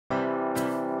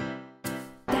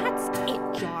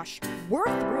Josh. We're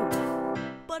through.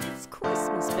 But it's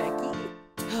Christmas, Becky.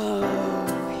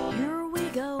 Oh, here we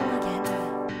go again.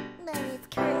 But it's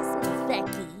Christmas,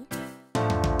 Becky.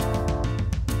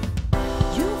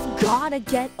 You've gotta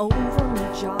get over me,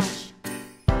 Josh.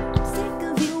 I'm sick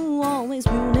of you always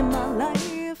ruining my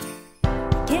life.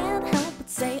 I can't help but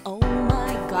say, oh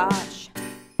my gosh.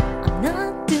 I'm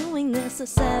not doing this a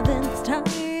 7th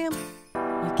time.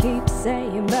 You keep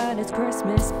saying that it's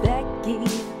Christmas,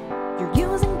 Becky.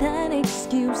 You're using that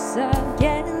excuse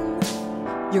again.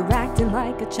 You're acting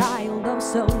like a child, oh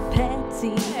so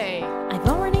petty. Hey. I've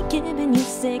already given you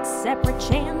 6 separate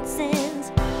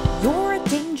chances. You're a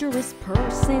dangerous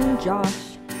person,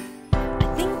 Josh.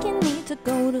 I think you need to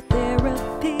go to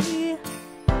therapy.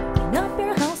 Clean up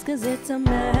your house cause it's a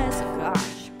mess,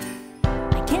 gosh.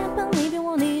 I can't believe you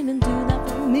won't even do that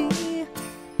for me.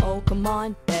 Oh come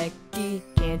on, Becky,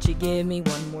 can't you give me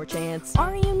one more chance?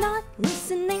 Are you not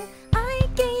listening? I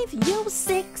gave you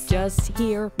 6. Just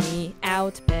hear me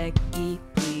out, Becky,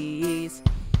 please.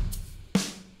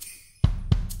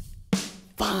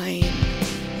 Fine.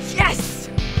 Yes!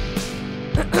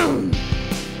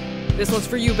 This one's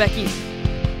for you, Becky.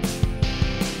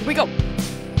 Here we go.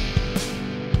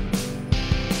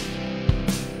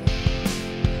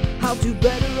 I'll do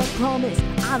better, I promise.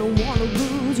 I don't wanna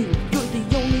lose you. You're the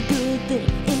only good thing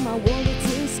in my world,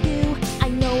 it's you. I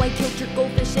know I killed your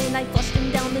goldfish and I flushed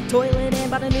him down the toilet and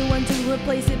bought a new one to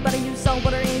replace it, but I used salt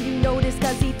water and you noticed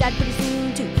cause he died pretty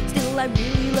soon too. Still, I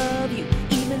really love you,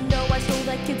 even though I stole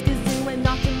that kid's kazoo and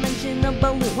not to mention a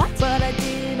balloon. What? But I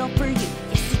did it all for you.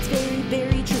 Yes, it's very,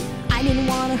 very true. I didn't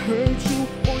wanna hurt you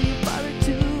or your father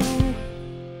too.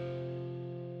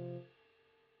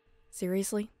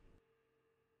 Seriously?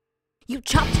 You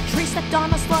chopped a tree, stepped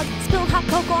on a slug, spilled hot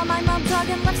cocoa on my mug jug,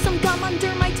 and left some gum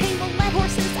under my table. Let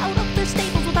horses out of their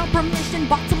stables without permission.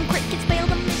 Bought some crickets, failed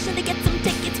a mission to get some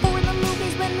tickets for the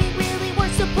movies when we really were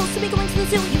supposed to be going to the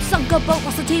zoo. You sunk a boat,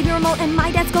 lost a TV remote, and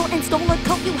my dad's goat, and stole a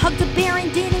coat. You hugged a bear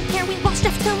and didn't care. We watched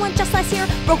F1 just last year.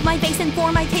 Broke my vase, and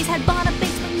for my taste had bought a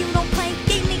bass when you don't play.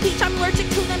 Gave me peach, I'm allergic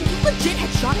to them. You legit had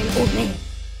shot an old man.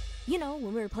 You know,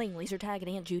 when we were playing laser tag at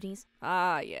Aunt Judy's?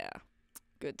 Ah, yeah.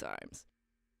 Good times.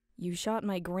 You shot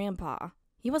my grandpa.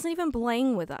 He wasn't even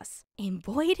playing with us. And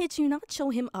boy, did you not show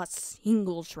him a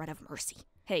single shred of mercy.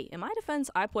 Hey, in my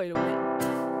defense, I play to win.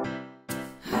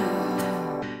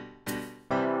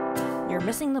 You're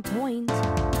missing the point.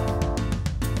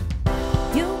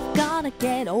 You've gotta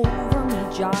get over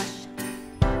me, Josh.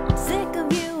 I'm sick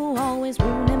of you always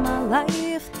ruining my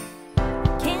life.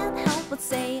 I can't help but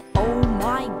say, oh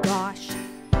my gosh.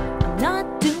 I'm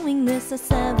not doing this a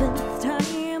 7th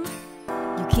time.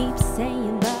 You keep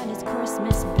saying that it's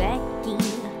Christmas, Becky.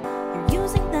 You're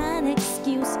using that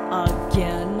excuse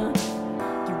again.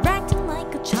 You're acting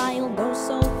like a child, oh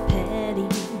so petty.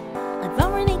 I've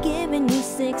already given you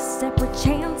 6 separate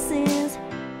chances.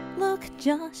 Look,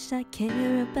 Josh, I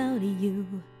care about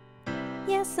you.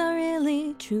 Yes, I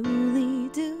really, truly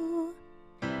do.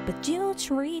 But you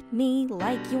treat me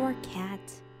like your cat.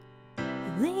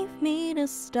 You leave me to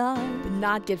starve, But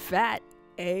not get fat,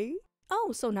 eh?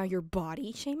 Oh, so now you're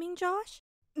body shaming, Josh?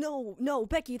 No,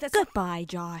 Becky, that's Goodbye,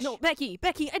 Josh. No, Becky,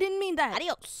 I didn't mean that.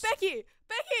 Adios. Becky,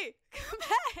 come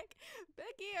back.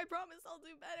 Becky, I promise I'll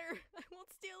do better. I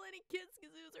won't steal any kids'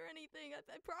 kazoos or anything.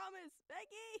 I promise.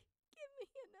 Becky, give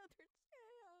me another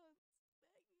chance.